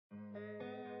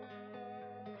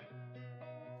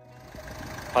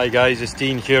Hi guys, it's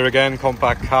Dean here again,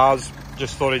 Compact Cars.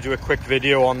 Just thought I'd do a quick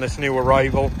video on this new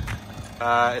arrival.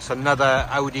 It's another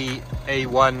Audi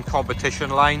A1 competition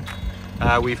line.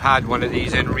 We've had one of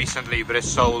these in recently, but it's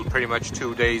sold pretty much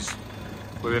 2 days.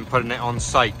 We've been putting it on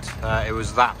site. It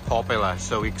was that popular,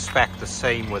 so we expect the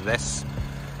same with this.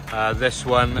 This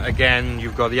one, again,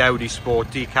 you've got the Audi Sport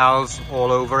decals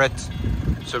all over it.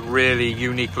 It's a really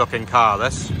unique looking car,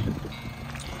 this.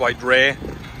 Quite rare.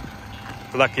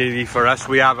 Luckily for us,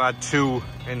 we have had two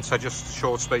in such a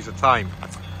short space of time.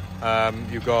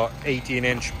 You've got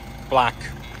 18-inch black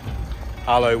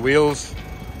alloy wheels,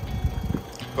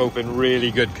 both in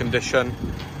really good condition.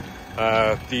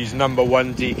 These number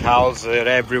one decals are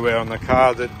everywhere on the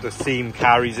car. The theme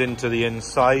carries into the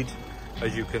inside,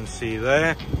 as you can see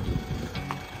there.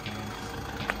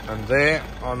 And there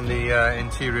on the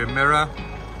interior mirror.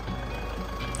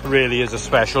 Really is a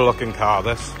special looking car,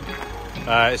 this.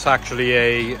 It's actually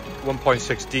a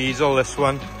 1.6 diesel, this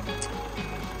one.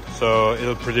 So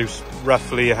it'll produce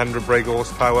roughly 100 brake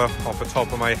horsepower off the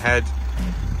top of my head.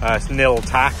 It's nil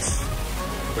tax,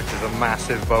 which is a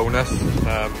massive bonus.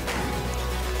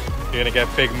 You're going to get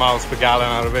big miles per gallon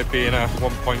out of it being a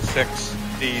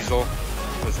 1.6 diesel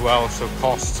as well, so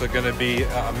costs are going to be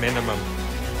at a minimum.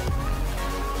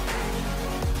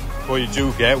 What you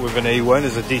do get with an A1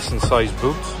 is a decent sized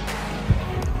boot,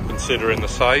 considering the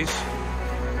size.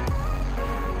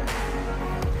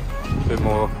 A bit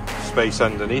more space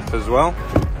underneath as well.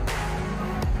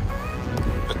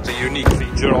 But the unique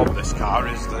feature of this car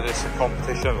is that it's a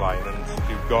competition line, and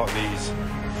you've got these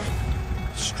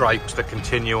stripes that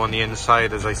continue on the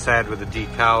inside, as I said, with the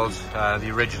decals. The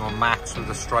original mats with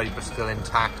the stripe are still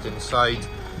intact inside.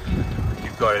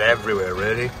 You've got it everywhere,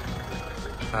 really.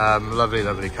 Lovely,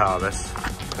 lovely car, this.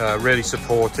 Really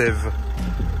supportive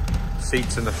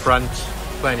seats in the front,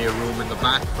 plenty of room in the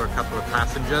back for a couple of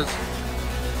passengers.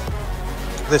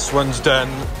 This one's done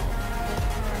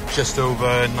just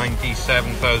over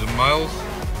 97,000 miles.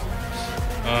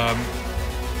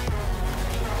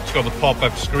 It's got the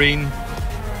pop-up screen.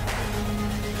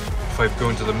 If I go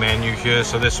into the menu here,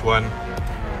 so this one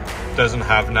doesn't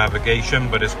have navigation,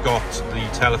 but it's got the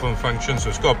telephone function, so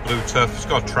it's got Bluetooth, it's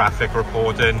got traffic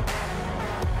reporting,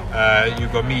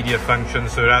 you've got media function,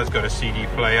 so it has got a CD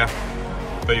player,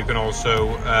 but you can also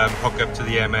hook up to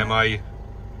the MMI,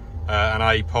 an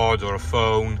iPod or a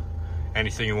phone,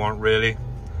 anything you want really.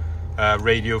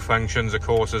 Radio functions of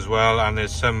course as well, and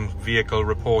there's some vehicle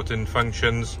reporting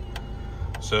functions.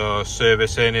 So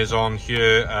servicing is on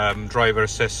here, driver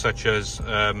assist such as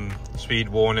speed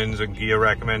warnings and gear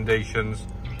recommendations.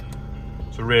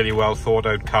 It's a really well thought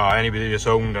out car. Anybody that's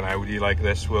owned an Audi like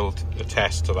this will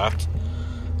attest to that.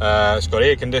 It's got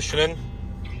air conditioning,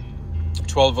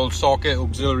 12 volt socket,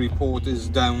 auxiliary port is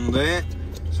down there.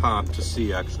 It's hard to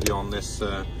see actually on this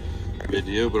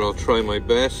video, but I'll try my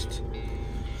best.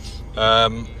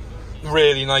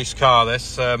 Really nice car,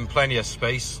 this. Plenty of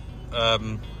space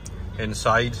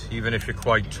inside, even if you're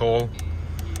quite tall.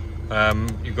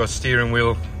 You've got steering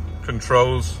wheel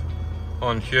controls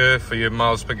on here for your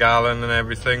miles per gallon and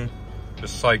everything.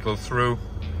 Just cycle through.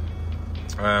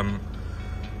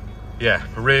 Yeah,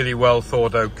 really well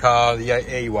thought out car. The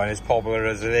A1 is popular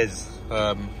as it is.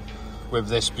 With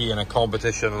this being a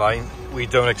competition line, we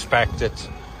don't expect it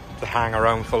to hang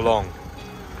around for long.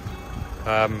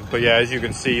 But yeah, as you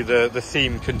can see, the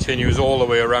theme continues all the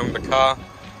way around the car.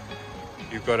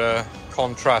 You've got a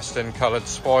contrasting coloured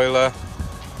spoiler.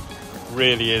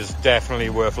 Really is definitely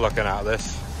worth looking at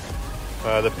this.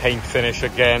 The paint finish,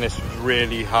 again, it's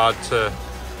really hard to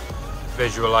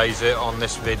visualise it on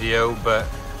this video, but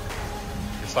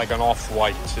it's like an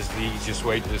off-white is the easiest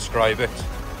way to describe it.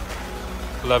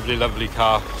 Lovely, lovely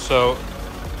car. So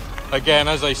again,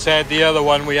 as I said, the other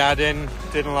one we had in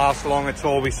didn't last long at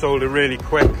all. We sold it really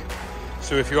quick.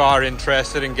 So if you are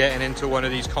interested in getting into one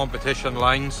of these competition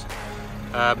lines,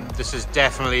 this is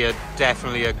definitely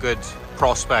a good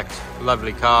prospect.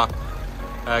 Lovely car.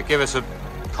 Give us a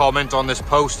comment on this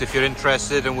post if you're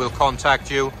interested, and we'll contact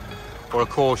you. Or of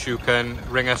course you can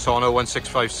ring us on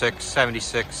 01656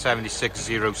 76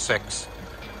 7606.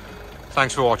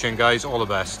 Thanks for watching guys, all the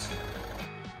best.